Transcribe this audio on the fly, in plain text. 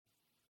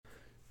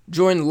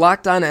Join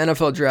Locked On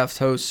NFL Draft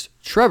hosts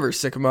Trevor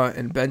Sikkema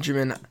and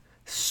Benjamin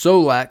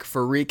Solak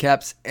for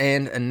recaps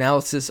and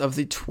analysis of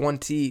the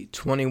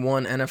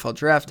 2021 NFL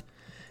Draft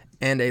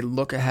and a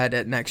look ahead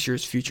at next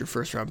year's future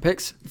first-round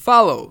picks.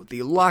 Follow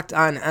the Locked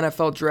On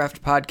NFL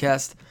Draft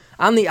podcast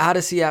on the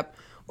Odyssey app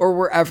or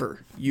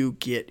wherever you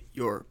get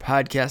your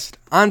podcast.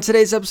 On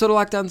today's episode of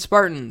Locked On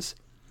Spartans,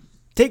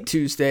 Take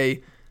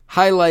Tuesday,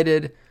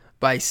 highlighted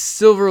by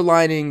silver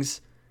linings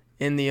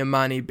in the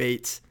Emoni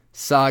Bates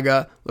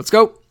saga. Let's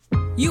go.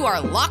 You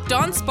are Locked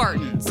On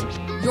Spartans,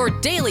 your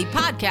daily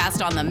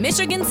podcast on the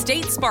Michigan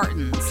State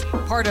Spartans,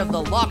 part of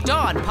the Locked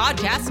On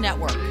Podcast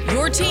Network,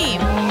 your team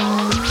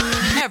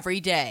every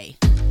day.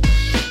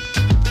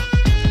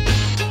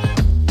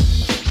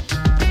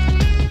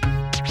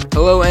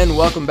 Hello and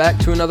welcome back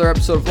to another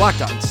episode of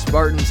Locked On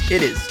Spartans.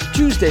 It is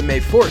Tuesday, May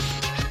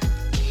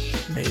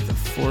 4th. May the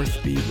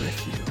 4th be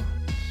with you.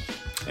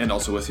 And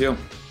also with you.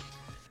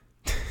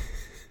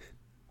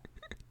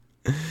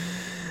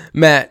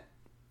 Matt.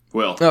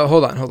 Will. Oh,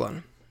 hold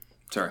on.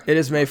 Sorry. It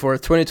is May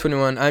 4th,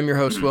 2021. I'm your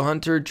host, Will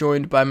Hunter,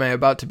 joined by my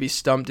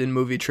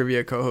about-to-be-stumped-in-movie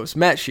trivia co-host,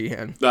 Matt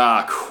Sheehan.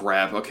 Ah,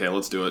 crap. Okay,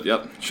 let's do it.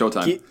 Yep,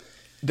 showtime.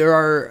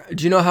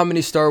 Do you know how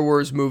many Star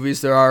Wars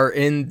movies there are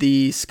in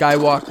the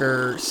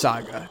Skywalker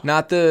saga?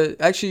 Not the,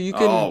 actually you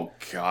can. Oh,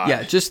 God.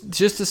 Yeah, just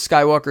the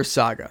Skywalker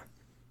saga.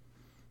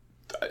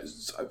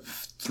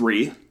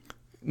 3.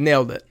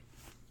 Nailed it.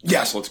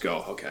 Yes, let's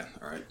go. Okay,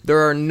 all right.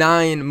 There are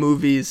 9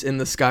 movies in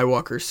the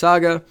Skywalker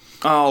saga.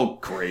 Oh,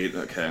 great.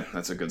 Okay,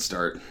 that's a good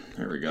start.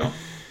 Here we go.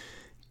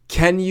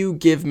 Can you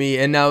give me,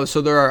 and now,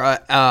 so there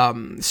are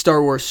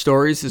Star Wars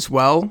stories as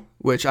well,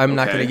 which I'm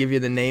not going to give you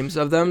the names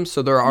of them.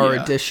 So there are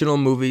additional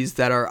movies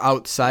that are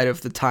outside of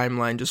the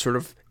timeline, just sort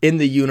of in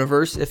the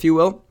universe, if you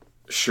will.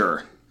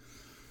 Sure.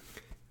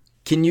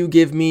 Can you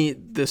give me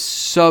the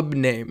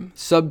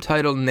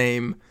subtitle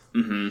name?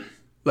 Mm-hmm.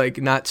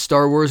 Like not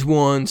Star Wars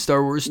 1,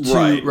 Star Wars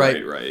 2,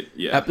 right.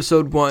 Yeah.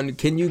 Episode 1.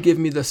 Can you give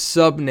me the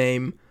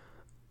sub-name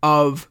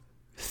of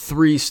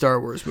 3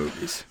 Star Wars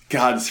movies?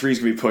 God, 3's going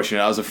to be pushing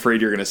it. I was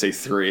afraid you were going to say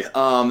 3.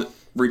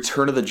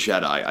 Return of the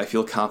Jedi. I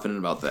feel confident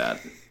about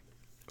that.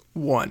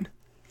 1.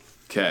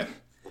 Okay.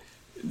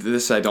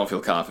 This I don't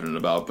feel confident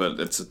about, but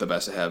it's the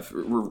best I have.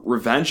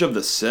 Revenge of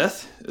the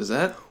Sith? Is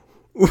that?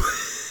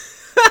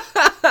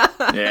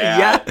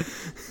 Yeah.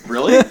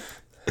 Really?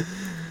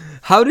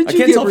 How did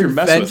you get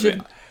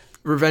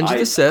Revenge of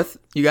the Sith?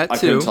 You got 2. I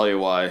couldn't tell you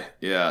why.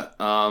 Yeah.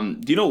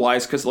 Do you know why?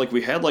 It's because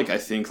we had I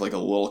think a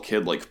little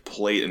kid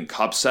plate and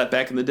cup set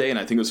back in the day, and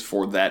I think it was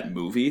for that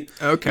movie.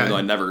 Okay. Even though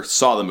I never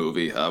saw the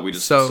movie, we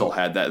just still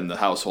had that in the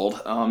household.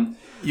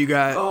 You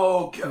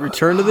got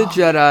Return of the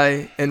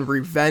Jedi and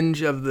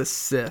Revenge of the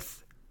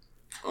Sith.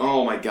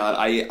 Oh my God,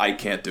 I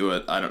can't do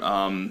it. I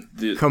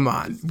don't. Come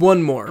on,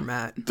 one more,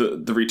 Matt.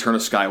 The Return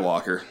of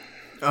Skywalker.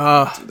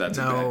 That's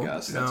a bad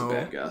guess. That's a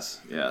bad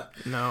guess. Yeah.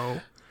 No.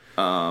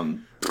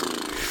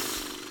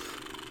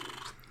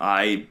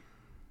 I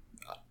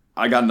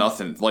got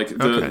nothing.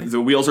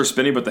 The wheels are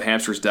spinning, but the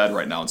hamster's dead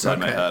right now inside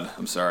my head.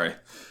 I'm sorry.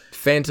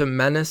 Phantom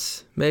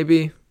Menace,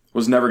 maybe?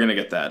 Was never gonna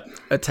get that.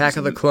 Attack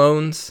of the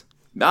Clones?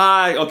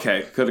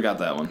 Okay. Could have got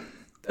that one.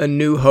 A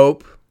New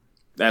Hope?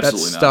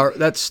 Absolutely not.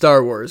 That's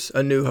Star Wars.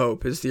 A New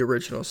Hope is the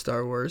original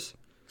Star Wars.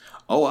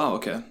 Oh, wow.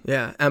 Okay.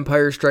 Yeah.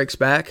 Empire Strikes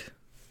Back?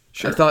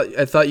 Sure.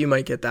 I thought you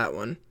might get that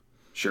one.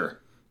 Sure.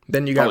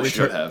 Then you got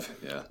should have.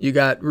 Yeah. You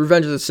got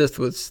Revenge of the Sith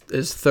is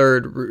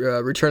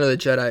 3rd. Return of the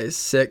Jedi is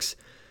 6th.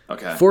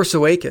 Okay. Force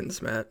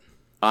Awakens, Matt.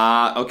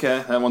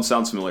 Okay. That one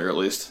sounds familiar, at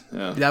least.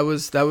 Yeah. That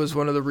was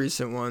one of the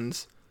recent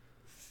ones.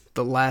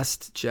 The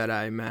Last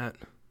Jedi, Matt.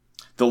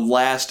 The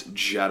Last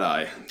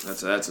Jedi.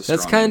 That's a strong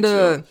That's kind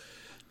of.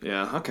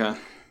 Yeah. Okay.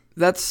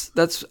 That's.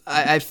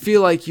 I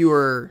feel like you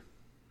were.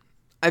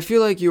 I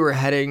feel like you were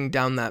heading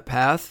down that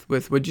path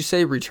with. Would you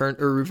say Return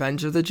or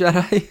Revenge of the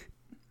Jedi?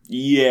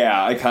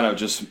 Yeah, I kind of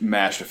just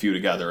mashed a few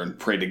together and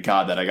prayed to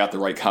God that I got the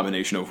right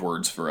combination of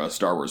words for a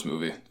Star Wars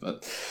movie.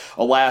 But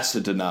alas,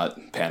 it did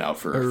not pan out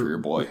for your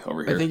boy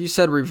over here. I think you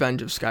said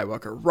Revenge of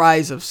Skywalker.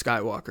 Rise of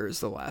Skywalker is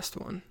the last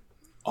one.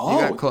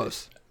 Oh, you got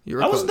close. You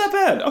were close. Wasn't that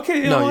bad.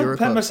 Okay, you were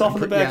pat myself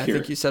on the back here. I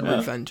think you said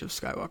Revenge of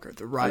Skywalker.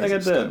 The Rise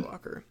of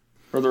Skywalker.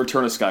 Or the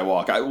Return of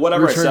Skywalker.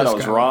 Whatever I said, I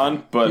was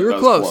wrong, but you were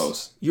that was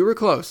close. You were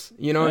close.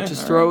 You know,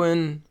 just throw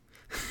in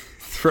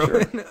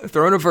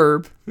a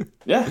verb.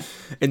 Yeah.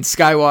 And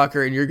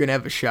Skywalker, and you're gonna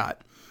have a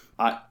shot.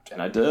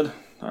 And I did.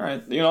 All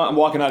right. You know, I'm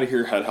walking out of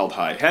here head held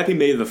high. Happy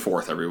May the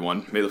 4th,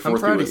 everyone. May the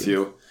 4th be with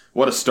you.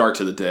 What a start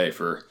to the day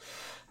for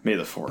May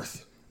the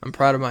 4th. I'm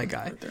proud of my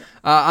guy. Right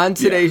on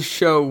today's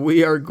show,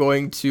 we are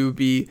going to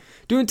be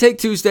doing Take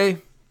Tuesday.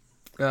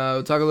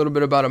 We'll talk a little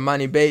bit about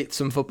Emoni Bates,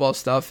 some football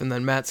stuff, and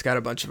then Matt's got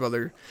a bunch of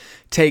other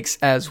takes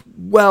as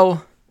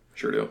well.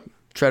 Sure do.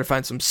 Try to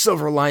find some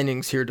silver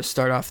linings here to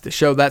start off the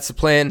show. That's the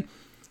plan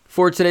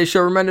for today's show.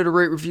 Remember to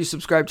rate, review,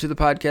 subscribe to the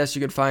podcast.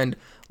 You can find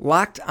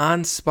Locked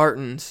On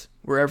Spartans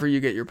wherever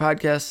you get your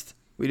podcast.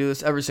 We do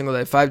this every single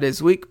day, 5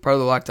 days a week, part of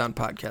the Locked On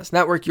Podcast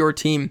Network, your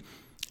team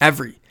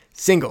every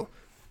single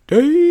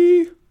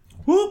day.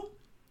 Whoop.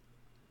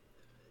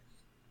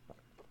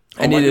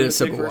 I needed a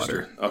sip of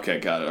water. Okay,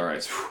 got it. All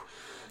right.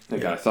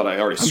 Thank God, I thought I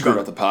already screwed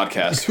up the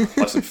podcast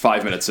less than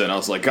 5 minutes in. I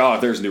was like, oh,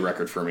 there's a new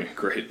record for me.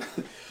 Great.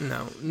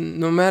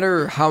 No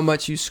matter how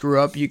much you screw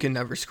up, you can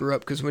never screw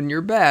up because when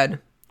you're bad,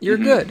 you're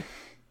good.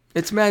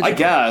 It's magical. I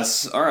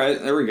guess. All right,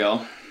 there we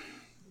go.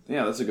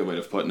 Yeah, that's a good way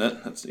of putting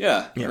it.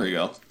 There you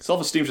go.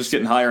 Self-esteem's just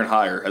getting higher and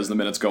higher as the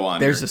minutes go on.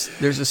 There's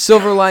a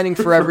silver lining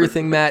for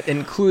everything, Matt,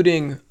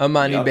 including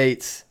Amani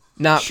Bates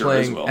not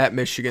playing at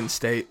Michigan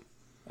State.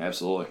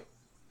 Absolutely.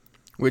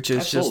 Which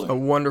is just a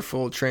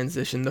wonderful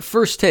transition. The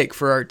first take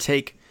for our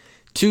Take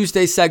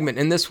Tuesday segment,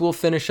 and this will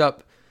finish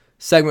up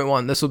segment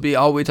 1. This will be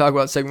all we talk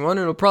about segment 1,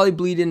 and it'll probably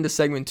bleed into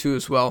segment 2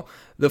 as well.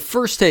 The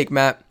first take,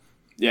 Matt.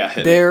 Yeah,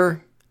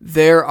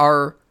 there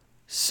are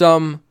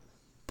some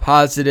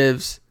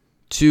positives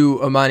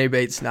to Amani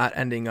Bates not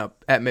ending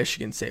up at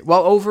Michigan State.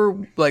 Well,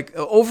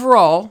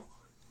 overall,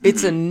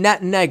 it's a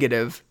net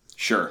negative.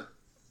 Sure.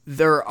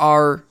 There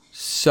are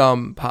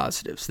some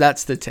positives.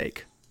 That's the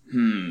take.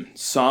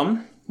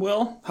 Some?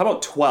 Well, how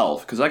about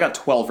 12? Because I got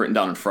 12 written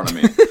down in front of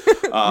me.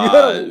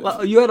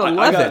 You had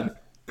 11.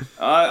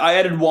 I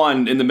added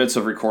 1 in the midst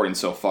of recording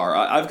so far.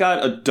 I've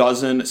got a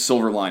dozen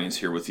silver linings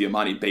here with the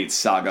Amani Bates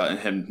saga and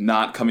him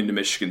not coming to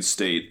Michigan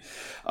State.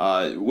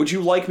 Would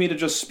you like me to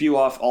just spew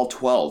off all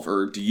 12,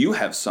 or do you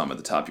have some at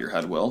the top of your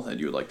head, Will, that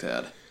you would like to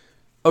add?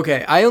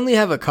 Okay, I only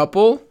have a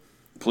couple.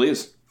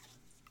 Please.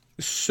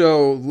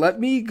 So let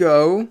me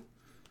go,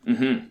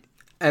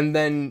 and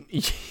then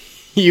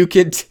you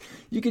could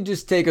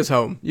just take us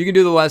home. You can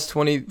do the last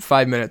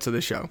 25 minutes of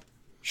the show.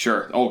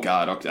 Sure. Oh,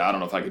 God. Okay. I don't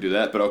know if I could do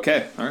that, but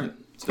okay. All right.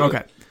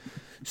 Okay.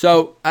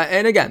 So,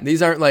 and again,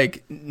 these aren't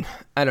like,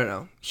 I don't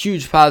know,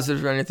 huge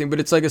positives or anything,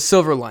 but it's like a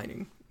silver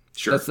lining.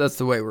 Sure. That's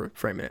the way we're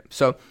framing it.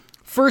 So,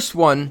 first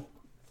one,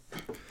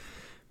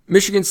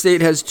 Michigan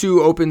State has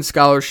 2 open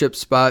scholarship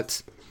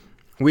spots.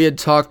 We had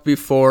talked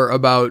before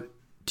about,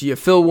 do you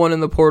fill 1 in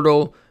the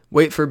portal,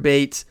 wait for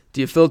Bates?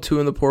 Do you fill 2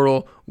 in the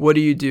portal? What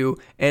do you do?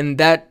 And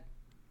that,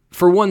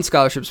 for 1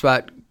 scholarship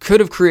spot, could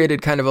have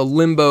created kind of a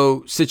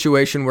limbo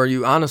situation where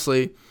you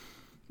honestly,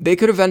 they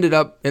could have ended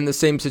up in the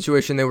same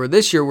situation they were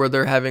this year where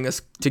they're having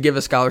to give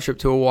a scholarship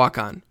to a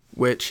walk-on,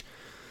 which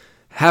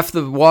half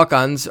the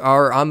walk-ons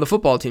are on the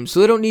football team,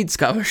 so they don't need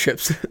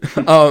scholarships.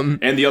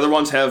 And the other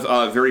ones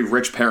have very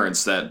rich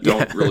parents that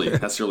don't really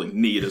necessarily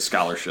need a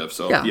scholarship.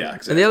 So yeah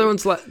exactly. And the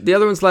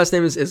other one's last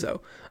name is Izzo.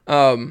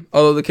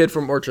 Although the kid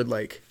from Orchard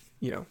Lake,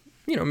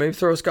 maybe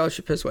throw a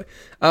scholarship his way.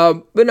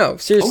 But no,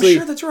 seriously. Oh,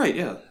 sure, that's right.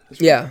 Yeah.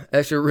 Yeah,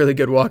 actually a really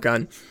good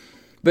walk-on.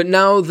 But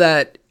now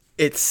that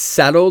it's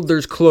settled,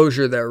 there's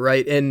closure there,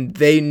 right? And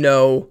they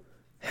know,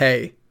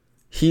 hey,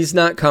 he's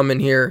not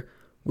coming here.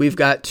 We've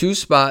got 2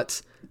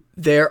 spots.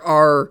 There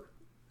are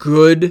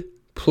good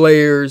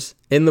players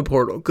in the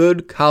portal,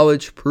 good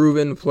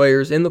college-proven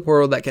players in the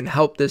portal that can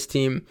help this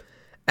team.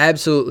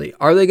 Absolutely.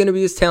 Are they going to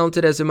be as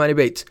talented as Amani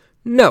Bates?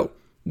 No,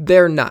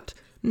 they're not.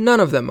 None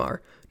of them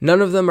are.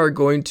 None of them are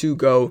going to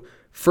go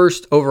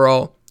first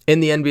overall in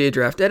the NBA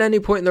draft at any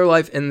point in their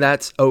life, and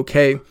that's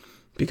okay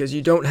because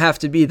you don't have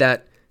to be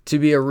that to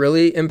be a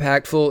really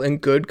impactful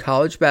and good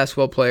college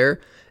basketball player.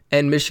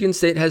 And Michigan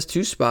State has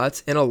 2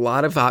 spots and a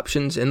lot of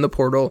options in the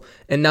portal,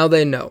 and now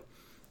they know.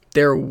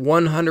 They're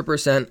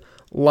 100%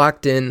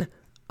 locked in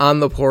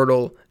on the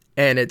portal,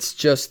 and it's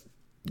just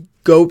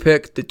go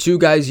pick the 2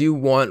 guys you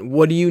want.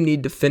 What do you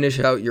need to finish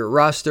out your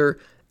roster?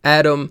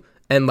 Add them,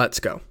 and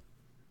let's go.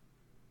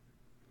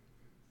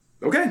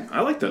 Okay, I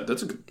like that.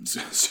 That's a good,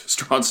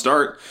 strong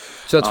start.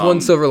 So that's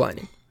 1 silver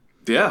lining.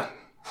 Yeah.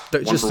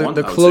 Just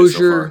the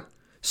closure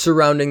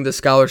surrounding the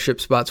scholarship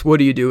spots. What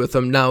do you do with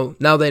them?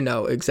 Now they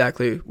know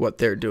exactly what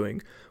they're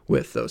doing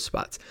with those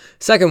spots.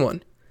 Second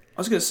one.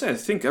 I was going to say, I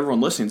think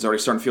everyone listening is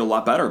already starting to feel a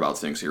lot better about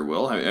things here,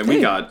 Will. And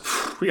we got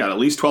at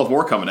least 12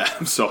 more coming at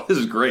them, so this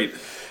is great.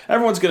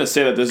 Everyone's going to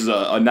say that this is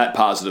a net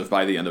positive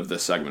by the end of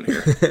this segment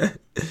here.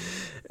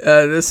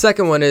 The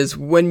second one is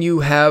when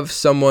you have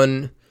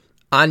someone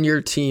on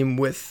your team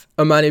with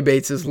Amani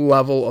Bates'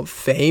 level of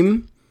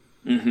fame,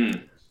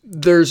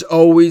 there's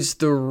always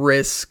the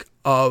risk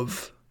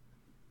of,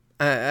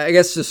 I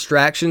guess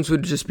distractions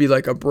would just be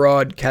like a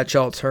broad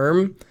catch-all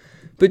term,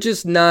 but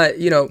just not,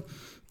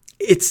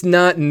 it's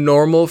not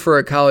normal for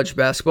a college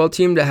basketball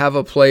team to have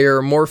a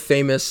player more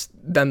famous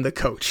than the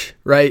coach,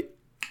 right?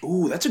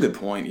 Ooh, that's a good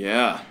point,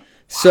 yeah.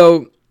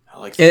 So, I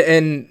like that.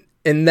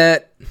 And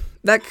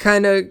that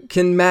kind of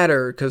can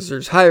matter because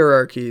there's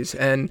hierarchies,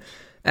 and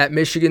at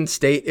Michigan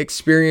State,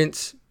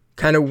 experience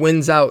kind of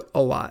wins out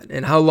a lot.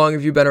 And how long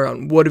have you been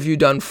around? What have you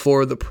done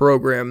for the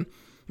program?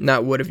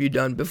 Not what have you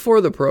done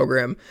before the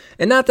program.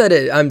 And not that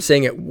I'm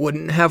saying it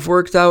wouldn't have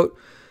worked out,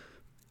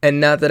 and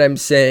not that I'm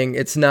saying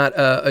it's not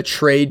a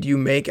trade you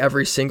make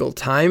every single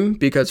time,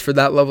 because for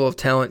that level of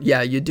talent,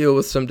 yeah, you deal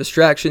with some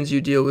distractions,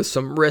 you deal with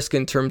some risk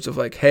in terms of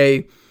like,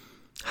 hey,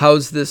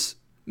 how's this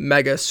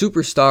mega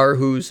superstar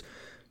who's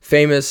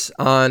famous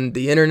on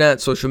the internet,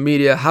 social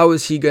media, how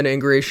is he going to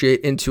ingratiate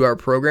into our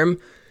program?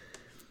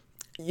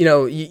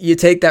 You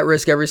take that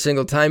risk every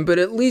single time, but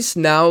at least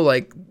now,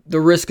 like, the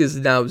risk is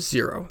now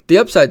 0. The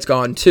upside's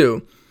gone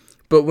too,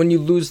 But when you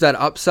lose that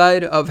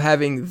upside of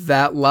having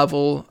that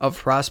level of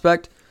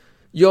prospect,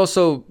 you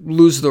also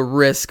lose the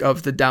risk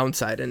of the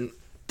downside. And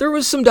there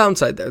was some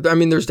downside there. I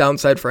mean, there's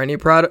downside for any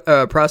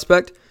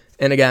prospect.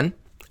 And again,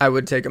 I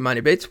would take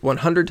Emoni Bates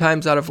 100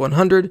 times out of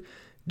 100.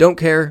 Don't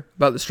care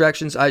about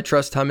distractions. I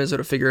trust Tom Izzo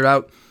to figure it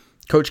out.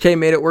 Coach K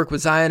made it work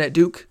with Zion at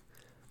Duke,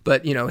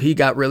 but he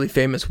got really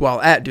famous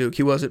while at Duke.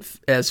 He wasn't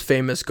as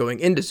famous going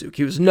into Duke.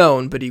 He was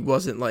known, but he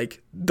wasn't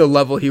like the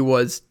level he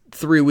was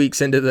 3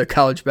 weeks into the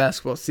college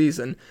basketball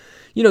season.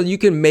 You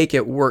can make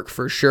it work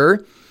for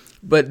sure,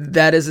 but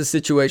that is a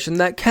situation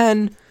that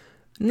can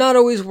not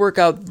always work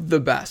out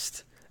the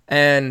best.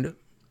 And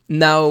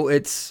now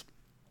it's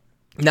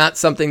not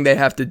something they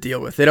have to deal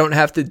with. They don't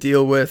have to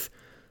deal with,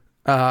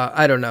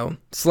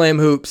 slam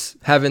hoops,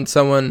 having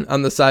someone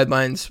on the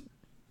sidelines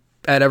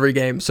at every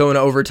game, someone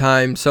at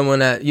overtime,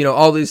 someone at,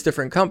 all these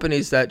different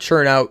companies that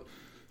churn out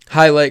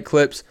highlight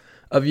clips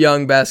of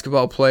young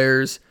basketball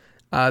players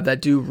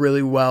that do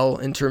really well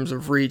in terms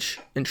of reach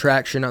and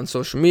traction on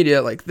social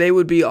media. Like, they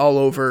would be all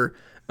over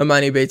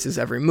Emoni Bates'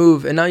 every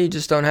move, and now you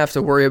just don't have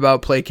to worry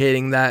about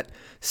placating that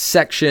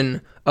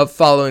section of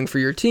following for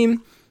your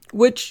team,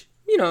 which,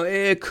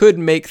 it could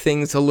make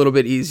things a little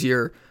bit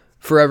easier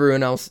for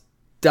everyone else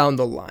down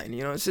the line.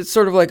 It's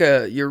sort of like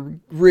you're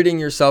ridding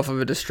yourself of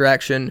a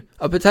distraction,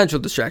 a potential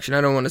distraction.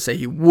 I don't want to say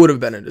he would have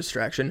been a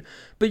distraction,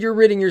 but you're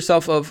ridding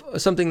yourself of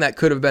something that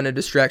could have been a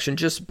distraction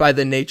just by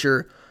the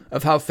nature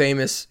of how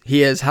famous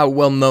he is, how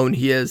well known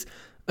he is,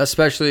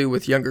 especially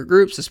with younger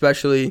groups,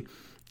 especially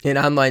in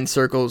online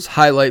circles,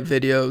 highlight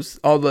videos,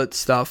 all that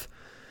stuff.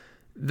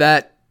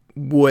 That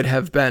would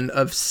have been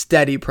of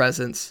steady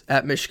presence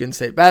at Michigan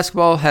State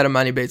basketball had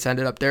Emoni Bates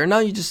ended up there. Now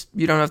you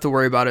don't have to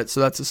worry about it. So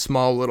that's a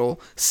small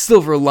little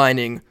silver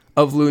lining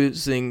of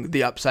losing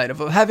the upside of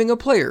having a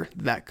player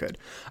that good.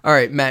 All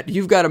right, Matt,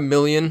 you've got 1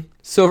 million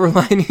silver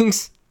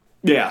linings.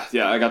 Yeah,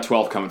 I got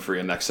 12 coming for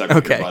you next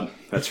segment. Okay. Here, bud.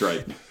 That's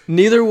right.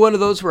 Neither one of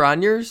those were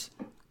on yours?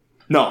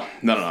 No,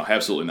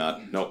 absolutely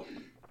not. Nope.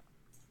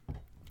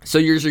 So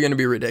yours are going to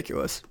be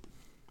ridiculous.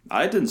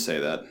 I didn't say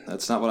that.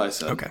 That's not what I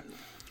said. Okay.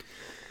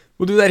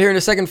 We'll do that here in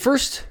a second.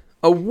 First,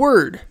 a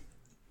word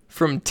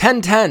from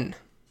 1010.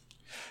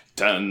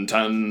 10,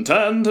 10,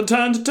 10, 10,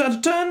 10,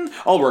 10, 10.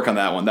 I'll work on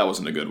that one. That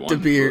wasn't a good one.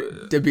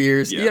 De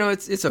Beers. Yeah.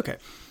 It's okay.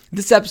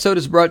 This episode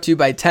is brought to you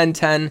by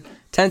 1010.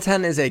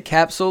 1010 is a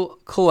capsule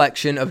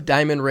collection of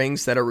diamond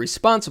rings that are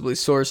responsibly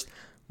sourced,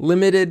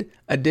 limited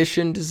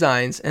edition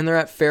designs, and they're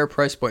at fair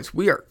price points.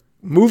 We are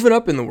moving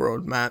up in the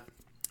world, Matt.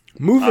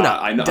 Moving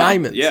up. I know.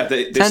 Diamonds. Yeah,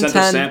 they sent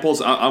us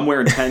samples. I'm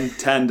wearing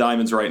 10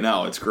 diamonds right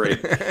now. It's great.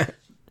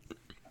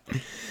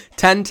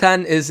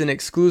 1010 is an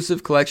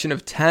exclusive collection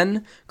of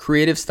 10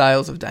 creative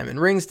styles of diamond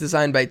rings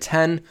designed by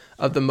 10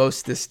 of the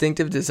most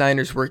distinctive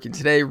designers working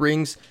today.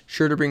 Rings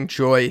sure to bring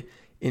joy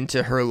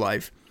into her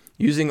life.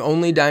 Using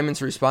only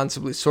diamonds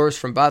responsibly sourced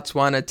from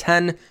Botswana,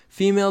 10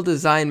 female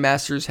design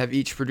masters have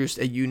each produced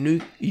a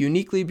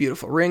uniquely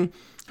beautiful ring.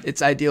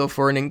 It's ideal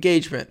for an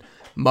engagement,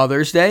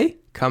 Mother's Day,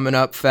 coming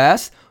up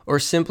fast, or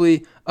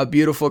simply a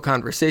beautiful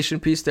conversation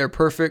piece. They're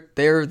perfect.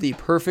 They're the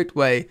perfect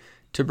way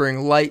to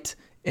bring light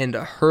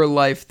into her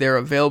life. They're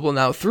available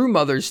now through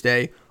Mother's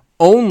Day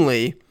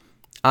only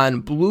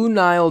on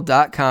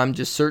BlueNile.com.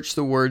 Just search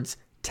the words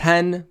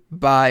 10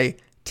 by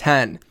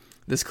 10.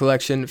 This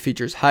collection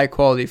features high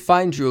quality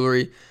fine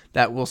jewelry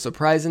that will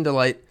surprise and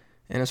delight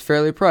and is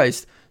fairly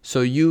priced,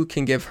 so you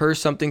can give her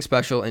something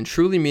special and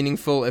truly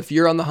meaningful. If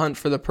you're on the hunt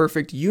for the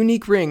perfect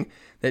unique ring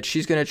that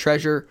she's going to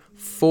treasure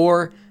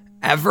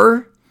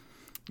forever,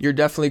 you're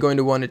definitely going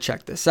to want to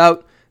check this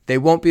out. They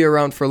won't be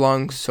around for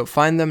long, so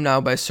find them now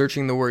by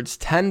searching the words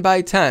 10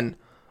 by 10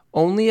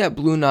 only at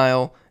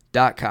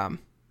BlueNile.com.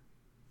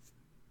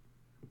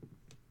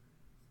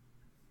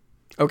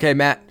 Okay,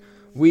 Matt,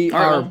 we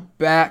are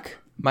back.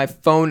 My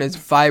phone is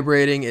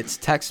vibrating. It's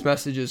text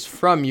messages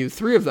from you.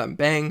 3 of them.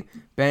 Bang,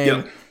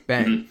 bang,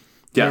 bang. Mm-hmm.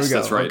 Yes,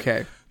 that's right.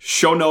 Okay.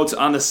 Show notes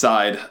on the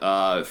side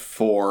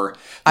for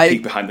the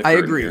peek behind the curtain.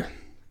 I agree. Here.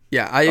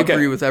 Yeah, I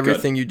agree with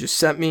everything you just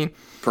sent me.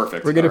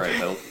 Perfect. We're gonna all right,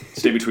 that'll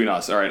stay between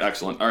us. All right,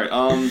 excellent. All right,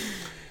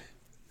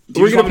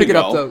 we're gonna pick it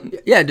up though.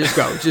 Yeah, just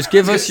go. Just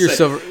give us your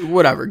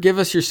Give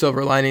us your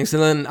silver linings,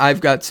 and then I've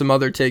got some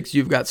other takes.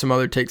 You've got some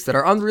other takes that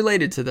are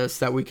unrelated to this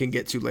that we can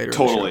get to later.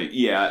 Totally.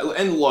 Yeah.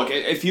 And look,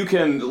 if you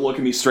can look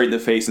at me straight in the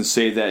face and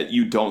say that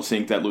you don't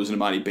think that losing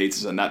to Emoni Bates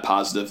is a net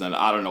positive, then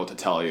I don't know what to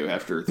tell you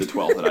after the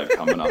 12 that I have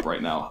coming up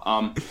right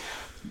now.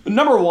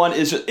 Number one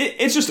is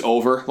it's just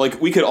over.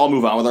 Like, we could all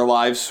move on with our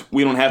lives.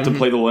 We don't have to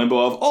play the limbo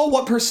of,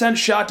 what %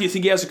 shot do you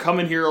think he has to come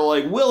in here? Or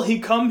like, will he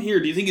come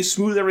here? Do you think he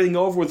smooth everything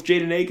over with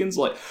Jaden Akins?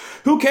 Like,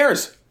 who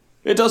cares?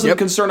 It doesn't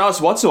concern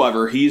us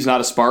whatsoever. He's not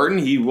a Spartan.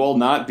 He will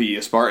not be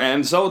a Spartan.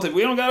 And so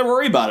we don't got to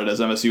worry about it as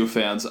MSU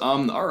fans.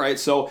 All right,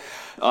 so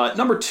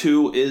number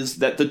 2 is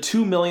that the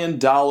 $2 million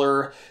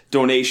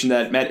donation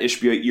that Matt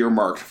Ishbia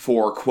earmarked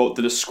for, quote,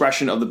 the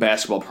discretion of the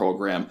basketball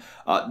program,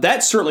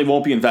 that certainly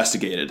won't be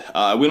investigated.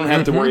 We don't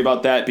have to worry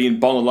about that being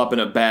bundled up in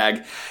a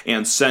bag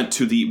and sent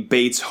to the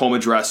Bates home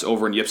address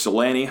over in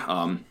Ypsilanti.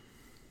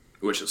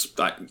 which is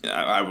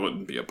I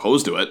wouldn't be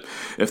opposed to it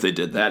if they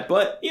did that.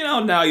 But,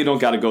 now you don't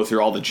got to go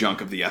through all the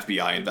junk of the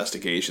FBI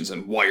investigations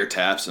and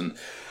wiretaps and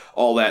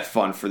all that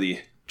fun for the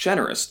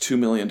generous $2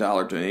 million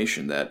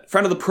donation that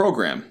friend of the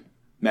program,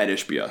 Matt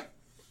Ishbia,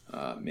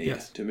 made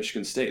to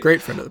Michigan State.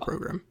 Great friend of the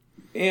program.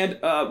 And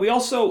we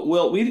also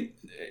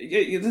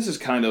this is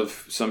kind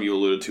of something you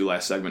alluded to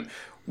last segment.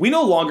 We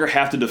no longer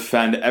have to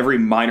defend every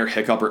minor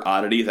hiccup or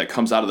oddity that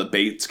comes out of the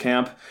Bates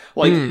camp.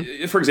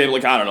 Like, for example, I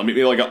don't know,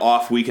 maybe like an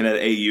off weekend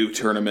at AU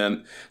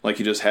tournament like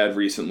you just had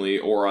recently,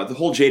 or the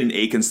whole Jaden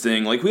Akins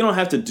thing. Like, we don't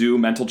have to do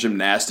mental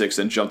gymnastics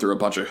and jump through a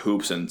bunch of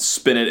hoops and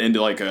spin it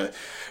into like a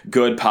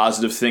good,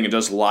 positive thing and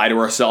just lie to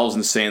ourselves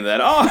and saying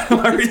that,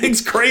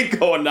 everything's great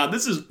going on.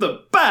 This is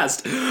the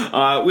best. We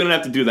don't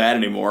have to do that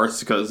anymore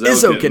because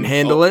Izzo can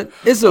handle it.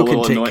 Izzo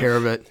can take care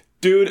of it.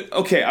 Dude,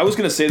 okay, I was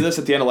going to say this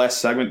at the end of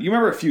last segment. You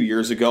remember a few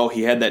years ago,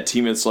 he had that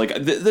team that's like,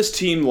 this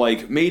team,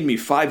 like, made me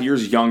 5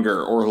 years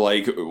younger, or,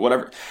 like,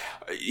 whatever.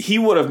 He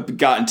would have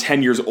gotten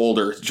 10 years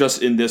older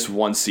just in this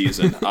one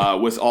season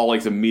with all,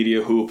 like, the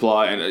media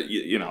hoopla, and,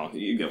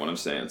 you get what I'm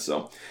saying.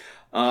 So,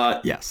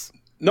 yes.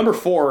 Number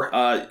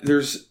 4,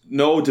 there's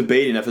no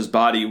debating if his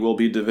body will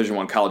be Division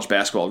I college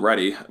basketball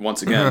ready.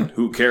 Once again,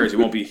 who cares? He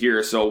won't be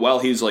here. So while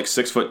he's like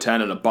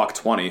 6'10" and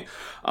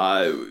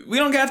 $120, we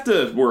don't have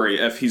to worry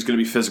if he's going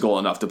to be physical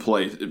enough to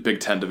play Big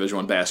Ten Division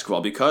I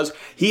basketball because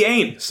he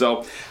ain't.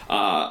 So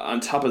on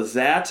top of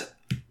that,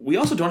 we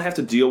also don't have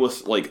to deal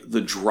with like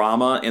the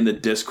drama and the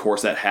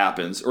discourse that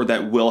happens or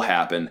that will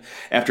happen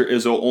after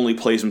Izzo only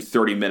plays him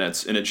 30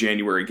 minutes in a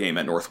January game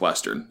at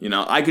Northwestern.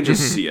 I could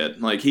just see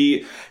it. Like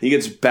he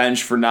gets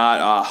benched for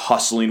not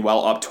hustling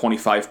well up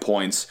 25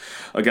 points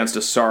against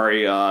a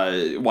sorry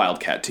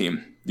Wildcat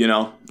team.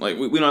 Like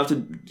we don't have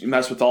to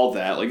mess with all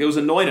that. Like it was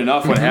annoying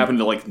enough when it happened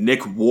to like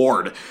Nick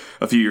Ward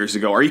a few years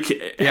ago. Are you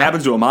kidding? It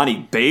happens to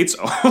Amani Bates.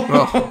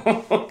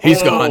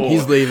 He's gone.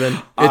 He's leaving.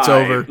 It's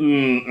over.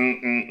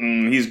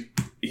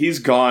 He's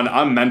gone.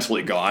 I'm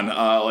mentally gone.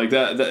 Like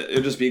that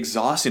it'd just be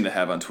exhausting to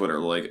have on Twitter.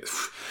 Like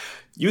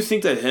you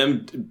think that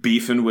him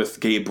beefing with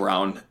Gabe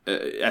Brown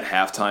at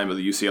halftime of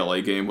the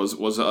UCLA game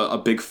was a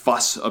big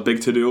fuss, a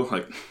big to do?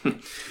 Like,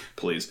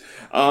 please.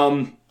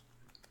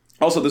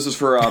 Also, this is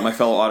for my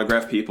fellow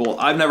autograph people.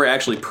 I've never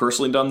actually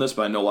personally done this,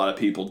 but I know a lot of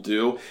people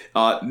do.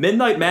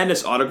 Midnight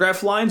Madness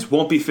autograph lines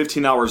won't be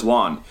 15 hours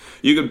long.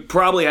 You could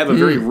probably have a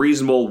very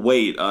reasonable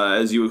wait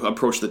as you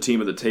approach the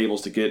team at the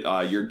tables to get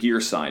your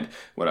gear signed,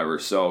 whatever.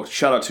 So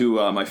shout out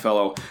to my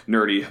fellow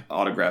nerdy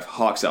autograph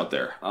hawks out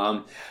there.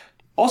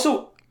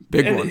 Also,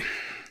 big one.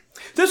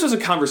 This was a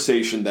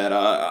conversation that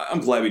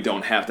I'm glad we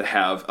don't have to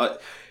have.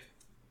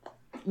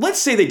 Let's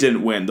say they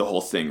didn't win the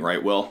whole thing,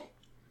 right, Will?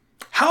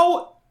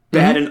 How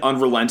bad and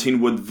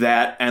unrelenting would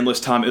that endless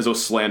Tom Izzo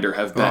slander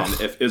have been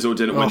if Izzo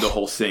didn't win the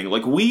whole thing?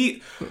 Like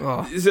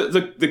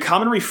the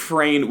common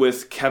refrain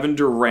with Kevin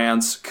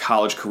Durant's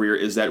college career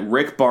is that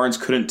Rick Barnes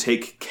couldn't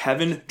take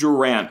Kevin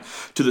Durant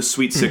to the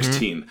Sweet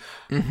 16.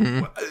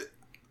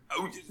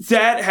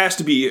 That has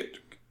to be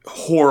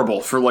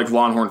horrible for like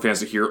Longhorn fans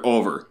to hear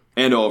over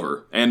and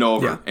over and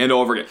over and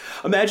over again.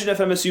 Imagine if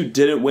MSU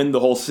didn't win the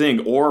whole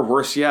thing, or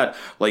worse yet,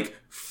 like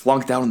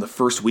flunked out in the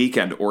first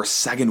weekend or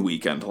second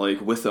weekend, like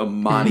with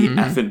Amani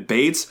effing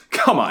Bates.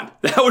 Come on,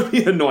 that would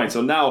be annoying.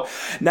 So now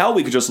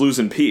we could just lose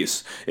in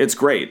peace. It's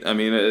great. I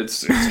mean,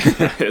 it's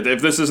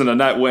if this isn't a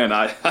net win,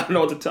 I don't know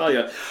what to tell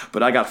you,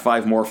 but I got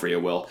 5 more for you,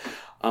 Will.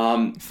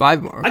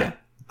 5 more. Okay.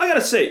 I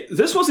gotta say,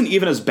 this wasn't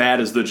even as bad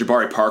as the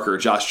Jabari Parker,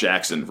 Josh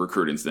Jackson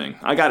recruiting thing.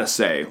 I gotta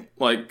say,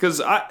 like, because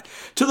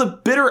to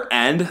the bitter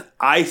end,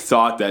 I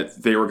thought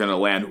that they were gonna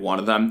land one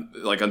of them,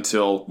 like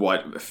until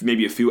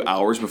maybe a few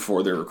hours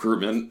before their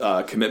recruitment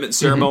commitment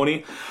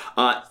ceremony.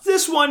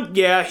 This one,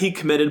 he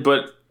committed,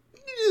 but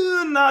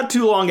not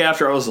too long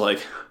after, I was like,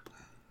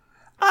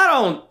 I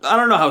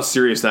don't know how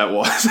serious that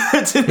was.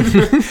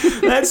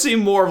 That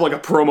seemed more of like a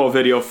promo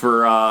video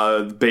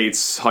for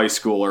Bates High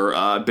School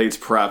or Bates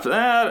Prep.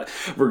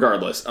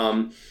 Regardless.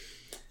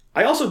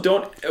 I also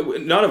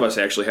none of us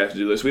actually have to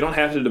do this. We don't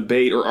have to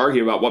debate or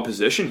argue about what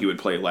position he would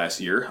play last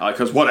year,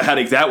 because what a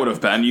headache that would have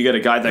been. You get a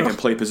guy that can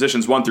play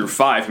positions 1 through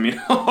 5. I mean,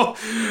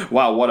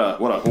 wow, what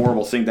a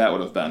horrible thing that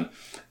would have been.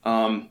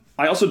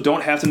 I also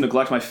don't have to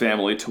neglect my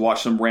family to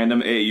watch some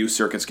random AAU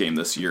circuits game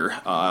this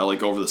year,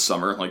 like over the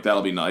summer. Like,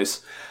 that'll be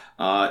nice.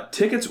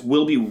 Tickets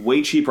will be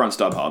way cheaper on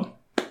StubHub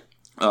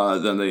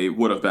than they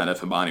would have been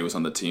if Amani was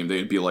on the team.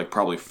 They'd be like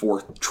probably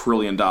 $4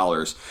 trillion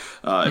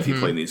if he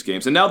played in these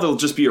games. And now they'll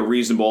just be a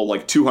reasonable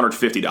like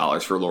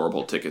 $250 for lower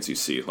bowl tickets you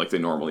see, like they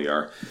normally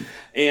are.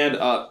 And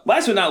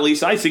last but not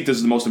least, I think this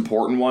is the most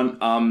important one.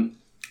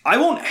 I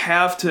won't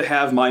have to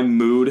have my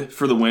mood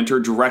for the winter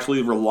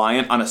directly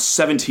reliant on a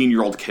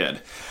 17-year-old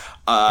kid.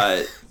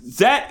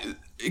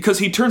 Because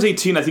he turns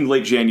 18, I think,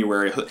 late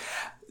January.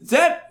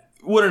 That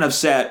wouldn't have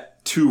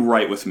sat too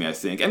right with me, I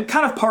think. And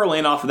kind of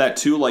parlaying off of that,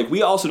 too, like,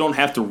 we also don't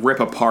have to rip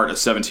apart a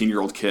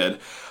 17-year-old kid.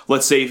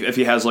 Let's say if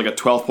he has, like, a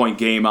 12-point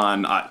game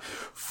on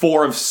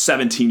 4 of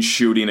 17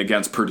 shooting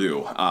against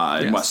Purdue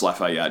in West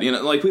Lafayette. You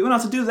know, like, we don't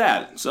have to do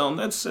that. So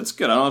that's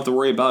good. I don't have to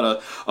worry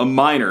about a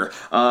minor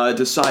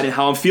deciding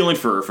how I'm feeling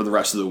for the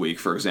rest of the week,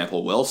 for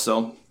example, Will.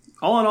 So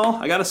all in all,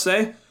 I got to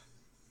say,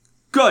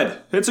 good.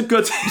 It's a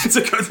good thing. It's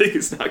a good thing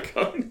it's not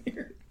going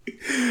here.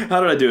 How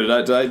did I do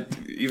it? Did I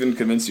even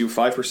convince you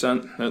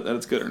 5% that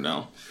it's good or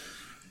no?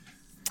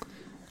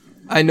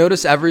 I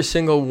notice every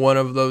single one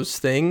of those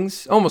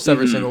things, almost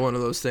every single one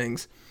of those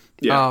things,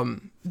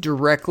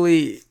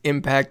 directly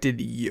impacted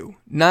you.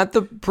 Not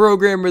the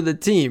program or the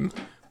team.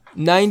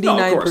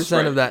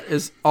 99% of that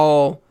is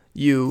all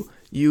you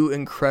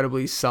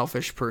incredibly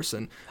selfish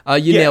person.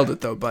 You nailed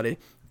it though, buddy.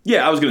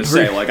 Yeah, I was gonna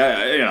say, like,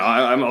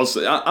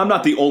 I'm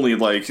not the only,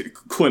 like,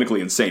 clinically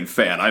insane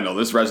fan. I know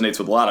this resonates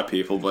with a lot of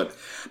people, but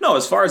no,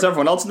 as far as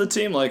everyone else in the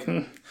team, like,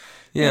 I'm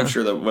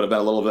sure that would have been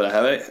a little bit of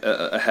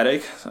a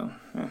headache. So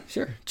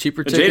sure,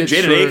 cheaper tickets.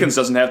 Jaden Akins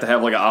doesn't have to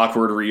have like an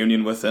awkward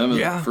reunion with him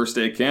at the first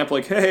day of camp.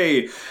 Like,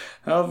 hey,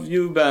 how have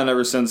you been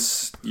ever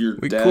since your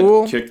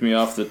dad kicked me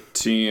off the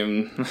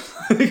team?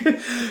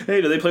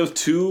 Hey, do they play with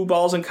 2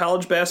 balls in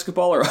college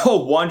basketball, or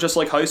one just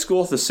like high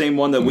school, the same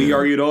one that we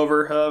argued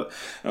over?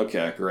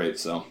 Okay, great.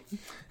 So,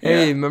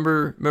 hey,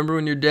 remember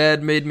when your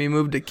dad made me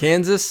move to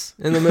Kansas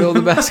in the middle of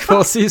the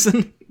basketball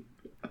season?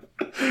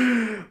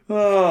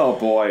 Oh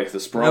boy, the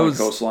sprawling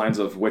coastlines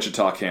of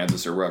Wichita,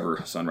 Kansas, or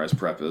wherever Sunrise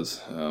Prep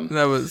is.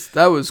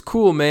 That was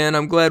cool, man.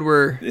 I'm glad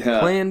we're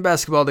playing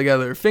basketball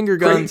together. Finger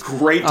guns.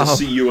 Great to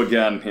see you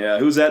again. Yeah,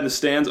 who's that in the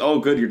stands? Oh,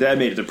 good, your dad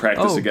made it to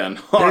practice again.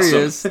 Awesome. There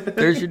he is.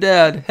 There's your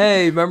dad.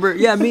 Hey, remember?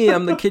 Yeah, me.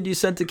 I'm the kid you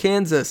sent to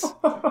Kansas.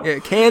 Yeah,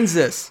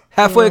 Kansas,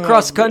 halfway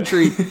across the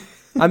country.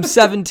 I'm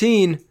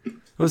 17. I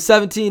was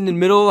 17 in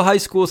middle of high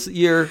school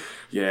year.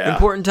 Yeah.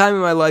 Important time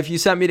in my life. You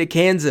sent me to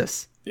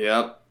Kansas.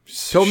 Yep.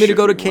 Told me to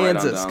go to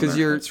Kansas because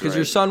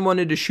your son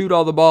wanted to shoot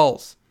all the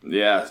balls.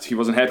 Yeah, he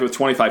wasn't happy with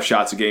 25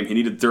 shots a game. He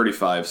needed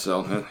 35.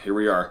 So here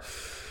we are.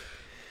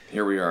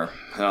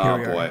 Oh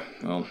boy.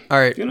 Well, all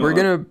right, we're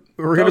gonna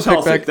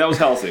pick back. That was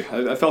healthy.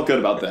 I felt good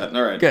about that.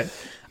 All right. Good.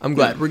 I'm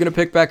glad. We're gonna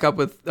pick back up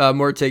with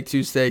more Take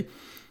Tuesday.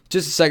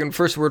 Just a second.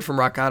 First word from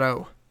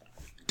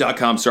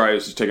RockAuto.com. Sorry, I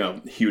was just taking a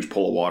huge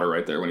pull of water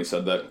right there when he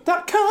said that.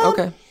 .com.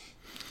 Okay.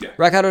 Yeah.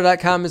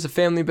 RockAuto.com is a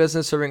family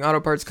business serving auto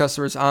parts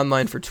customers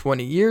online for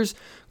 20 years.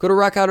 Go to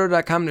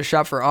RockAuto.com to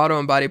shop for auto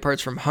and body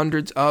parts from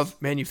hundreds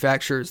of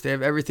manufacturers. They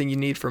have everything you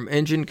need, from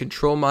engine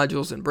control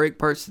modules and brake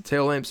parts to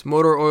tail lamps,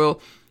 motor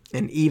oil,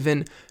 and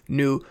even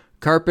new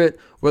carpet.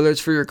 Whether it's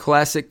for your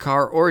classic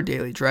car or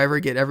daily driver,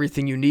 get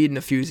everything you need in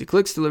a few easy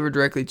clicks delivered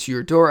directly to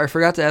your door. I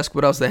forgot to ask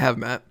what else they have,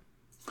 Matt.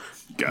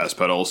 Gas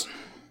pedals.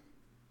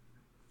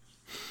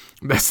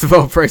 Best of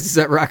all, prices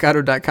at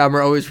RockAuto.com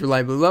are always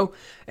reliably low,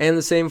 and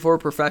the same for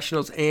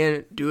professionals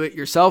and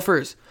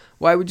do-it-yourselfers.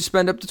 Why would you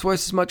spend up to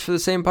twice as much for the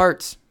same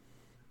parts?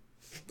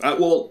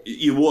 Well,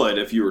 you would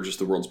if you were just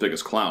the world's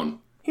biggest clown.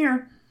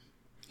 Here.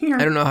 I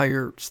don't know how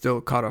you're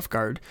still caught off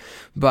guard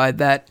by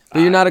that,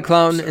 but you're not a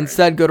clown.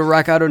 Instead, go to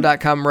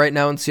RockAuto.com right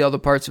now and see all the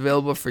parts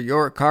available for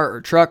your car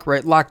or truck.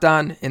 Right, Locked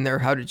On in their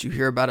How Did You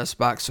Hear About Us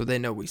box so they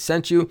know we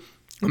sent you.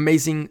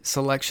 Amazing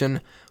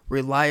selection.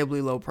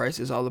 Reliably low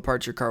prices, all the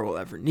parts your car will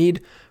ever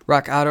need.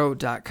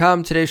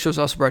 RockAuto.com. Today's show is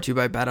also brought to you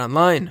by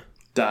BetOnline.ag.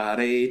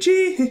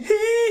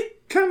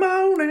 Come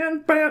on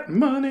and bet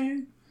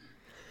money.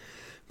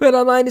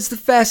 BetOnline is the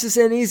fastest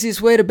and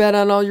easiest way to bet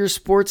on all your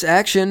sports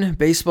action.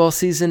 Baseball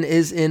season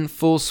is in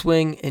full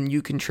swing, and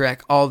you can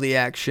track all the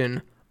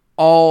action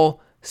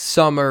all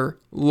summer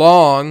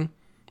long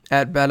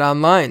at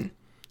BetOnline.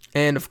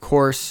 And of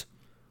course,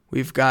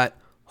 we've got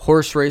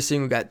horse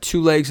racing. We got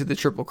 2 legs of the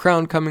Triple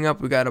Crown coming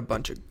up. We got a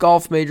bunch of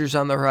golf majors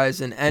on the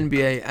horizon,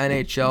 NBA,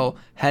 NHL,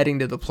 heading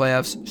to the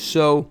playoffs.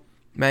 So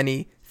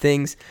many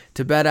things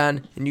to bet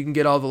on, and you can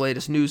get all the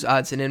latest news,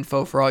 odds, and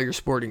info for all your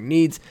sporting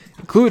needs,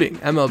 including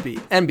MLB,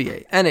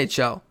 NBA,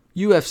 NHL,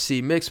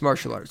 UFC, mixed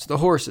martial arts, the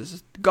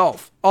horses,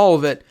 golf, all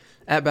of it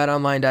at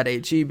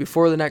betonline.ag.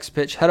 Before the next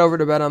pitch, head over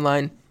to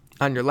BetOnline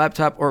on your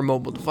laptop or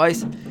mobile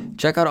device.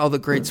 Check out all the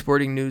great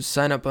sporting news,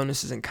 sign-up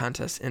bonuses, and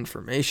contest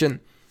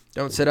information.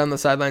 Don't sit on the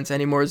sidelines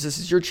anymore, as this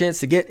is your chance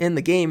to get in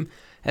the game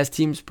as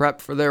teams prep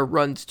for their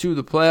runs to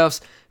the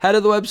playoffs. Head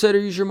to the website or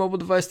use your mobile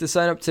device to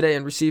sign up today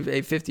and receive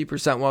a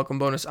 50% welcome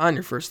bonus on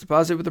your first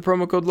deposit with the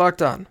promo code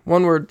LOCKEDON.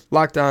 One word,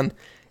 Locked On,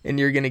 and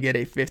you're going to get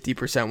a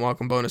 50%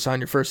 welcome bonus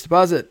on your first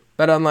deposit.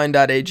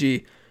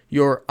 BetOnline.ag,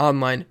 your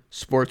online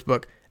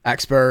sportsbook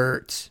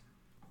experts.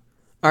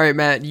 All right,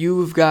 Matt,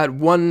 you've got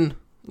one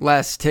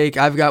last take.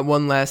 I've got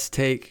one last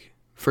take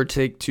for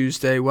Take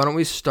Tuesday. Why don't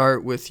we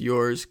start with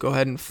yours? Go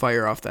ahead and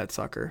fire off that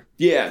sucker.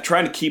 Yeah,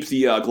 trying to keep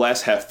the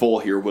glass half full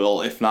here,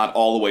 Will, if not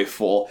all the way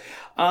full.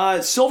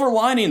 Silver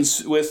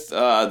linings with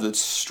the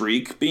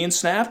streak being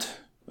snapped.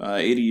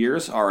 80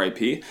 years,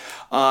 RIP.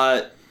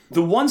 The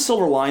one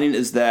silver lining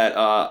is that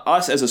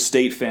us as a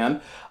State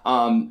fan,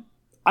 I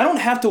don't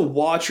have to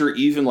watch or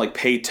even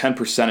pay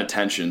 10%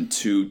 attention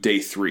to day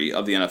 3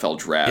 of the NFL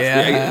draft.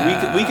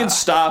 Yeah. We can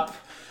stop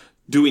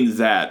doing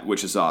that,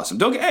 which is awesome.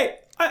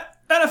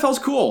 NFL's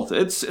cool.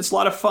 It's a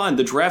lot of fun.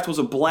 The draft was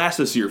a blast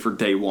this year for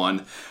day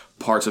 1,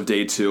 parts of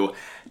day 2.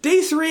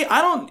 Day 3,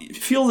 I don't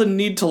feel the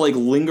need to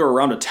linger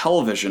around a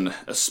television,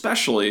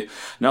 especially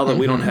now that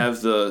we don't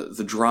have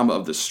the drama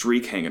of the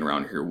streak hanging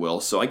around here, Will.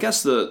 So I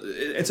guess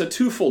it's a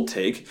twofold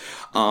take.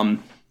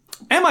 Am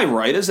I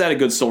right? Is that a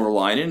good silver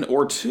lining?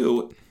 Or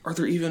 2, are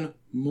there even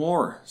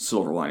more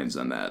silver linings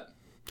than that?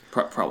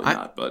 Probably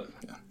not, but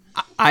yeah.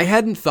 I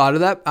hadn't thought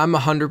of that. I'm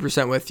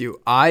 100% with you.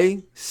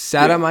 I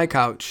sat on my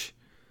couch.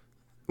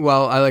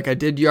 Well, I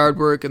did yard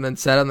work and then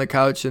sat on the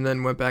couch and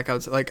then went back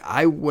outside.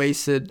 I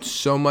wasted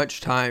so much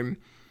time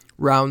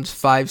rounds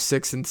 5,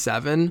 6, and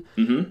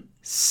 7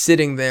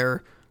 sitting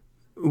there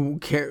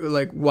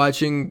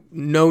watching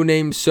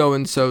no-name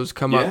so-and-sos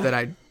come up that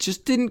I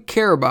just didn't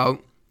care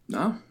about.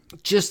 No.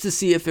 Just to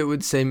see if it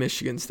would say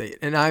Michigan State.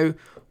 And I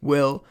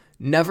will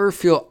never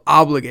feel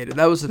obligated.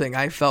 That was the thing.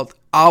 I felt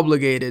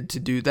obligated to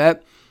do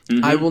that.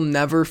 I will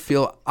never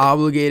feel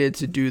obligated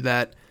to do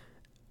that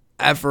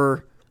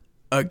ever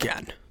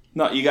again.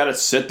 No, you got to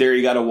sit there.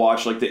 You got to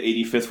watch the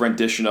 85th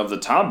rendition of the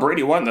Tom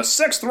Brady won the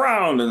 6th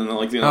round, and then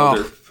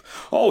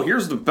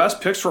here's the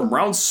best picks from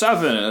round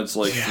 7, and it's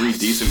 3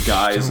 decent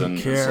guys, and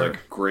care. It's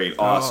great,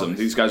 awesome.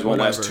 These guys won't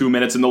last 2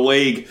 minutes in the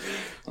league,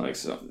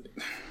 so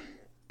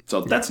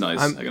that's nice.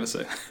 I gotta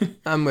say,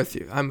 I'm with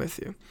you.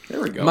 There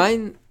we go.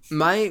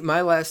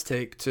 My last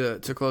take to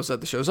close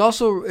out the show is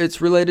also it's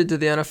related to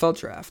the NFL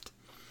draft.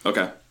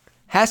 Okay.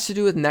 Has to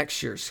do with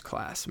next year's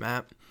class,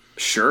 Matt.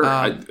 Sure.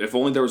 If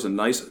only there was a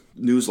nice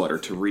newsletter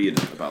to read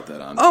about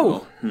that on.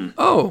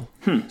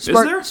 Is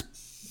there?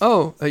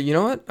 You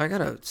know what? I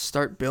gotta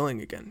start billing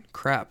again.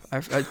 Crap.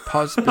 I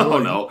paused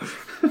billing. Oh no.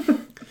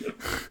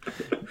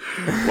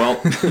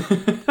 Well,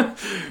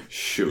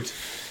 shoot.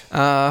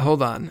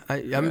 Hold on.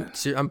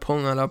 I'm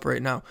pulling that up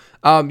right now.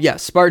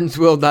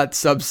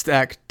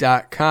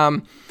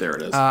 Spartanswill.substack.com. There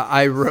it is.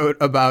 I wrote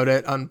about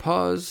it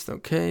unpaused.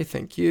 Okay,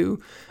 thank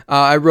you.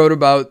 I wrote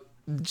about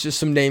just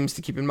some names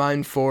to keep in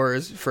mind for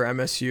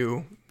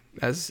MSU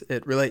as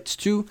it relates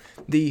to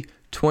the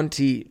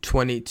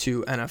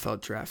 2022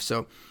 NFL draft.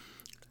 So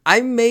I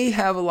may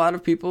have a lot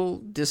of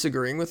people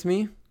disagreeing with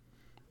me,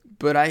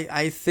 but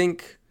I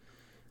think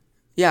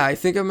I'm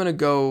going to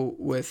go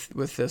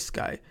with this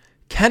guy.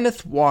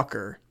 Kenneth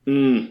Walker.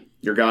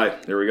 Your guy.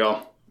 There we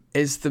go.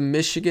 Is the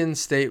Michigan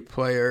State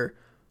player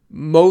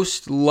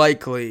most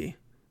likely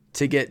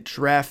to get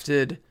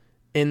drafted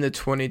in the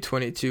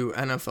 2022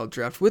 NFL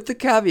draft, with the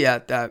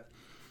caveat that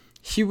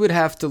he would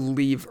have to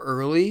leave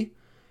early,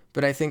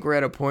 but I think we're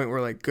at a point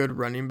where good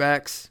running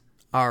backs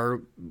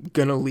are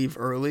going to leave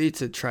early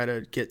to try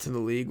to get to the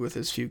league with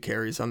as few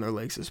carries on their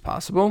legs as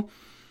possible.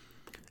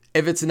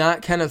 If it's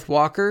not Kenneth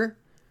Walker,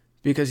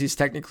 because he's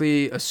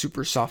technically a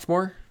super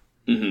sophomore,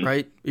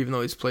 right? Even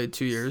though he's played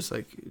 2 years,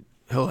 he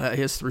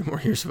has 3 more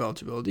years of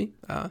eligibility,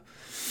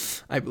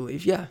 I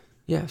believe. Yeah,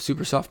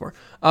 super sophomore.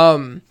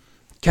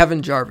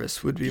 Kevin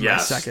Jarvis would be my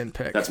second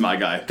pick. That's my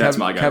guy.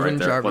 Kevin right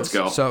there. Jarvis. Let's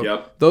go.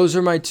 So those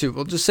are my 2.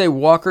 We'll just say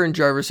Walker and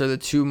Jarvis are the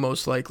 2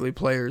 most likely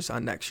players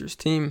on next year's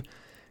team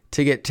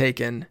to get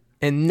taken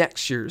in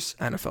next year's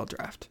NFL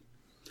draft.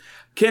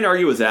 Can't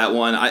argue with that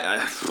one.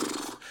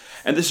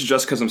 And this is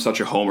just because I'm such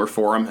a homer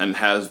for him and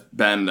has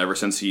been ever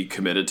since he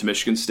committed to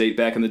Michigan State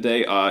back in the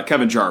day.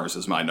 Kevin Jarvis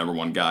is my number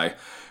 1 guy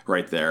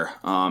right there.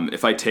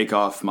 If I take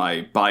off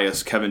my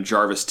biased Kevin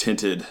Jarvis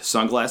tinted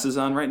sunglasses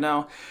on right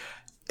now,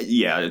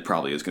 yeah, it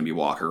probably is going to be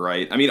Walker,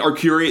 right? I mean,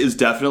 Arcuria is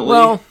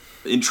definitely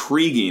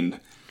intriguing.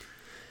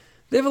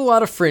 They have a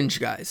lot of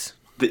fringe guys.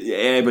 But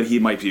he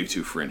might be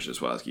too fringe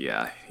as well.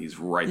 Yeah, he's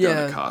right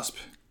there on the cusp.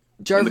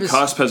 Jarvis, and the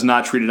cusp has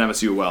not treated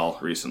MSU well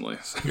recently.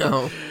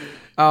 So.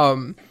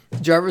 No.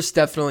 Jarvis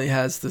definitely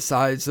has the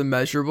size, the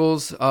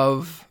measurables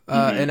of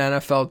an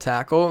NFL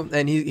tackle,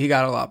 and he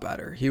got a lot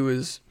better. He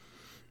was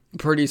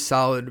pretty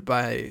solid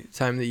by the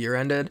time the year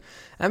ended.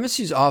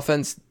 MSU's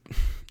offense,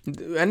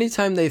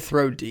 anytime they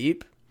throw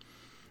deep,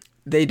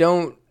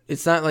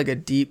 it's not like a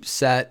deep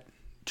set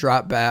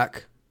drop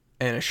back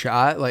and a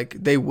shot.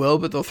 They will,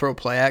 but they'll throw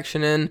play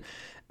action in,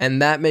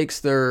 and that makes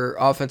their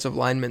offensive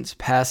linemen's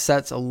pass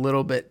sets a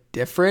little bit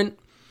different.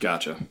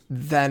 Gotcha.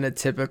 Than a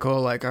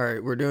typical, all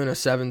right, we're doing a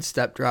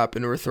 7-step drop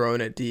and we're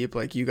throwing it deep.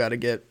 You got to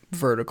get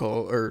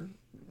vertical or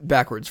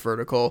backwards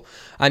vertical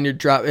on your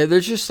drop.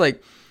 There's just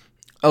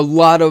a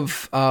lot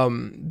of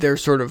their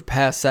sort of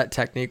pass set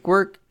technique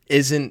work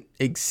isn't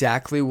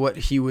exactly what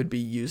he would be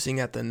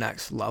using at the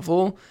next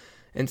level.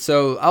 And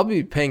so I'll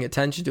be paying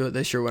attention to it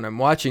this year when I'm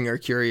watching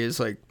Arcuria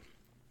is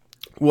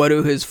what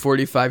do his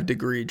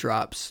 45-degree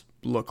drops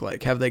look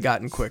like? Have they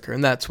gotten quicker?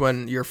 And that's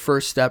when your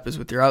first step is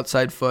with your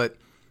outside foot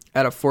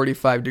at a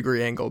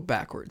 45-degree angle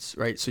backwards,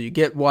 right? So you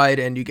get wide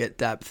and you get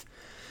depth.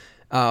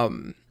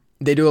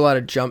 They do a lot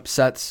of jump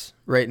sets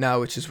right now,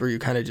 which is where you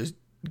kind of just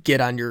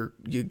get on your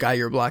guy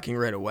you're blocking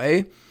right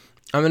away.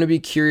 I'm going to be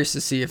curious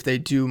to see if they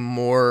do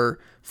more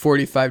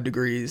 45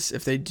 degrees,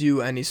 if they do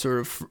any sort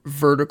of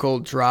vertical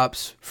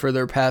drops for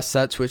their pass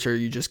sets, which are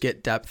you just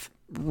get depth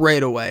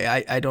right away.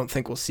 I don't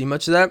think we'll see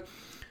much of that,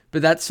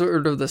 but that's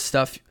sort of the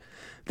stuff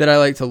that I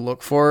like to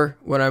look for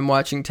when I'm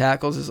watching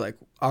tackles is like,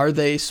 are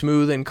they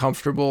smooth and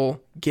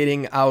comfortable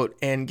getting out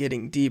and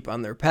getting deep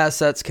on their pass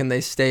sets? Can they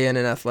stay in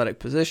an athletic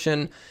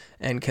position?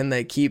 And can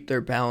they keep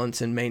their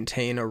balance and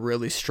maintain a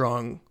really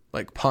strong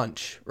like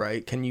punch,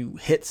 right? Can you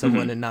hit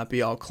someone and not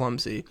be all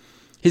clumsy?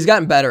 He's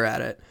gotten better at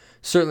it.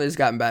 Certainly has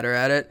gotten better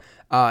at it.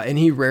 And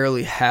he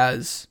rarely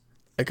has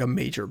like a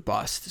major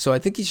bust. So I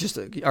think he's just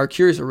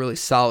Arcuri's a really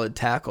solid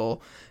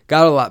tackle.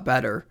 Got a lot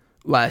better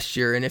last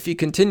year. And if he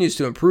continues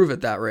to improve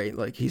at that rate,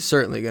 like he's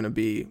certainly going to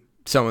be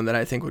someone that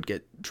I think would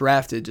get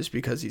drafted just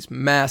because he's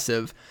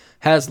massive,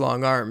 has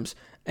long arms,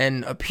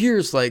 and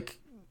appears like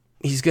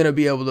he's going to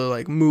be able to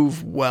like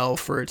move well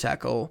for a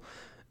tackle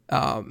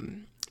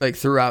like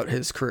throughout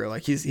his career.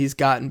 Like he's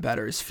gotten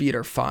better. His feet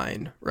are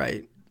fine,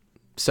 right?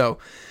 So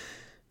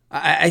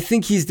I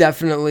think he's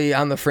definitely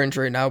on the fringe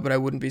right now, but I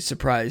wouldn't be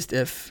surprised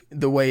if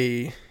the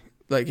way,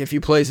 like if he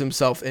plays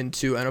himself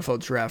into NFL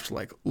draft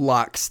like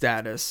lock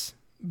status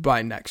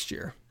by next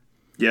year.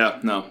 Yeah,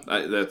 no,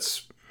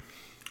 that's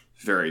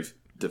very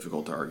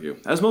difficult to argue.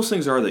 As most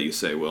things are that you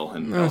say, Will,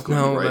 and No,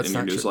 write that's in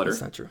your not true. newsletter.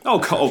 That's not true. Oh,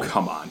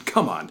 come on.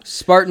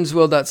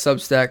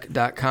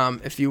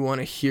 Spartansville.substack.com if you want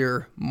to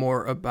hear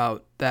more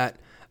about that.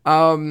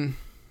 Are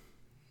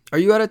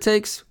you out of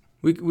takes?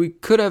 We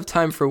could have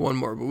time for one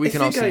more, but we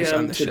can also use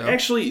on the show.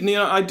 Actually,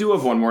 I do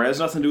have one more. It has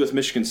nothing to do with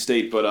Michigan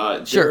State,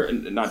 but sure.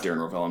 Not Darren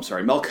Rovell, I'm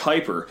sorry. Mel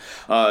Kiper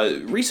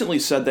recently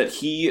said that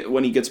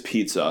when he gets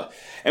pizza,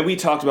 and we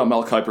talked about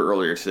Mel Kiper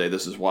earlier today,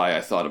 this is why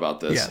I thought about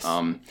this, yes.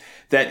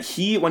 That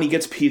when he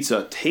gets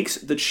pizza, takes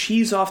the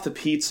cheese off the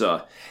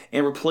pizza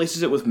and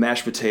replaces it with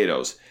mashed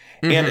potatoes.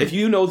 Mm-hmm. And if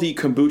you know the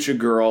Kombucha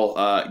Girl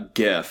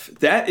gif,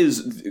 that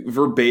is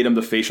verbatim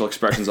the facial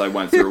expressions I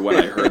went through when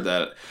I heard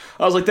that.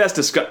 I was like, that's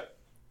disgusting.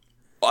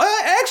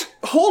 Actually,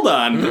 hold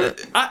on.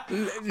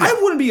 I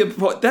wouldn't be.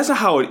 That's not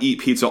how I would eat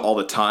pizza all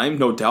the time,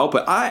 no doubt.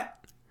 But I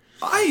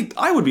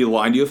would be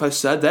lying to you if I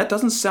said that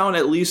doesn't sound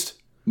at least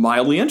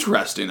mildly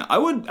interesting. I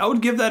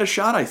would give that a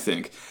shot. I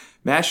think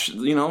mash,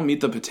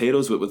 meet the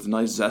potatoes with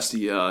nice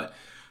zesty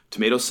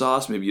tomato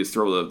sauce. Maybe you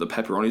throw the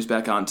pepperonis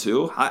back on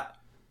too. I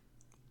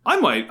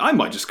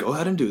might just go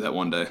ahead and do that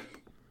one day.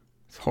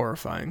 It's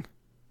horrifying.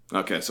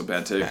 Okay, so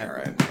bad take. All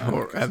right.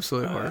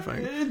 Absolutely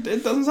horrifying.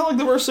 It doesn't sound like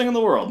the worst thing in the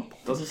world.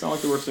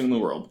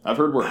 I've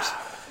heard worse.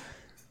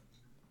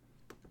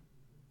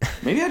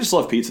 Maybe I just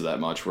love pizza that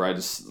much, where I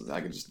could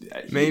just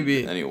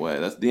maybe anyway.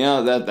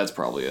 That's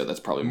probably it. That's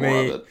probably more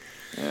of it.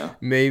 Yeah.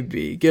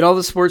 Maybe. Get all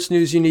the sports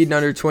news you need in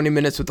under 20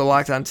 minutes with the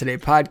Locked On Today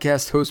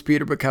podcast. Host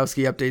Peter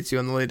Bukowski updates you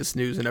on the latest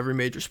news in every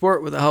major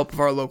sport with the help of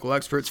our local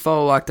experts.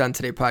 Follow Locked On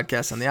Today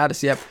podcast on the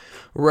Odyssey app,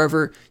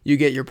 wherever you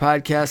get your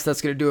podcast. That's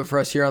going to do it for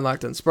us here on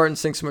Locked On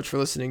Spartans. Thanks so much for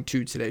listening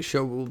to today's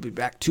show. We'll be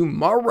back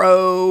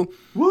tomorrow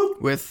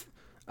with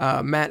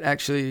Matt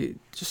actually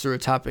just threw a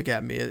topic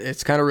at me.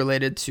 It's kind of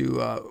related to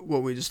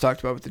what we just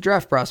talked about with the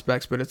draft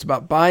prospects, but it's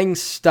about buying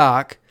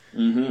stock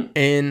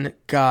in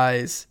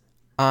guys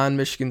on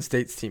Michigan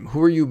State's team.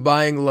 Who are you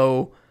buying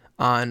low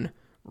on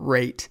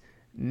right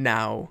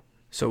now?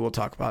 So we'll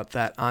talk about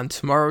that on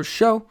tomorrow's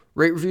show.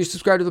 Rate, review,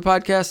 subscribe to the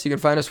podcast. You can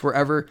find us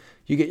wherever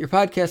you get your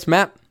podcast.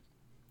 Matt?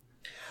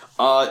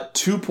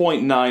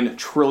 $2.9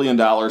 trillion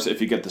if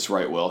you get this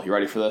right, Will. You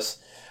ready for this?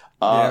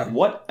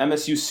 What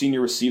MSU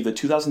senior received the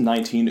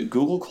 2019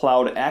 Google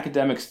Cloud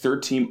Academic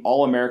Third Team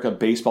All-America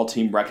Baseball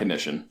Team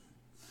recognition?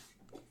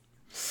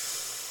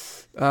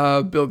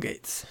 Bill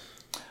Gates.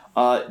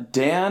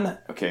 Dan,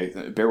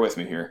 okay, bear with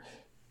me here.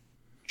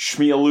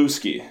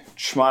 Chmielewski.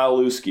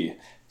 CHMIELEWSKI.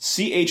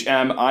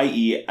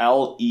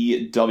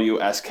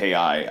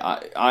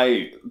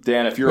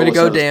 Dan, if you're Way to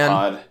go, listening to this Dan.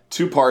 pod,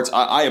 2 parts.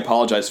 I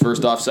apologize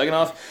first off. Second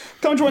off,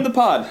 come join the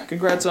pod.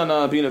 Congrats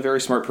on being a very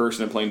smart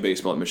person and playing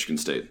baseball at Michigan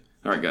State.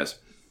 All right, guys.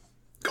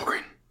 Go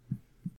Green.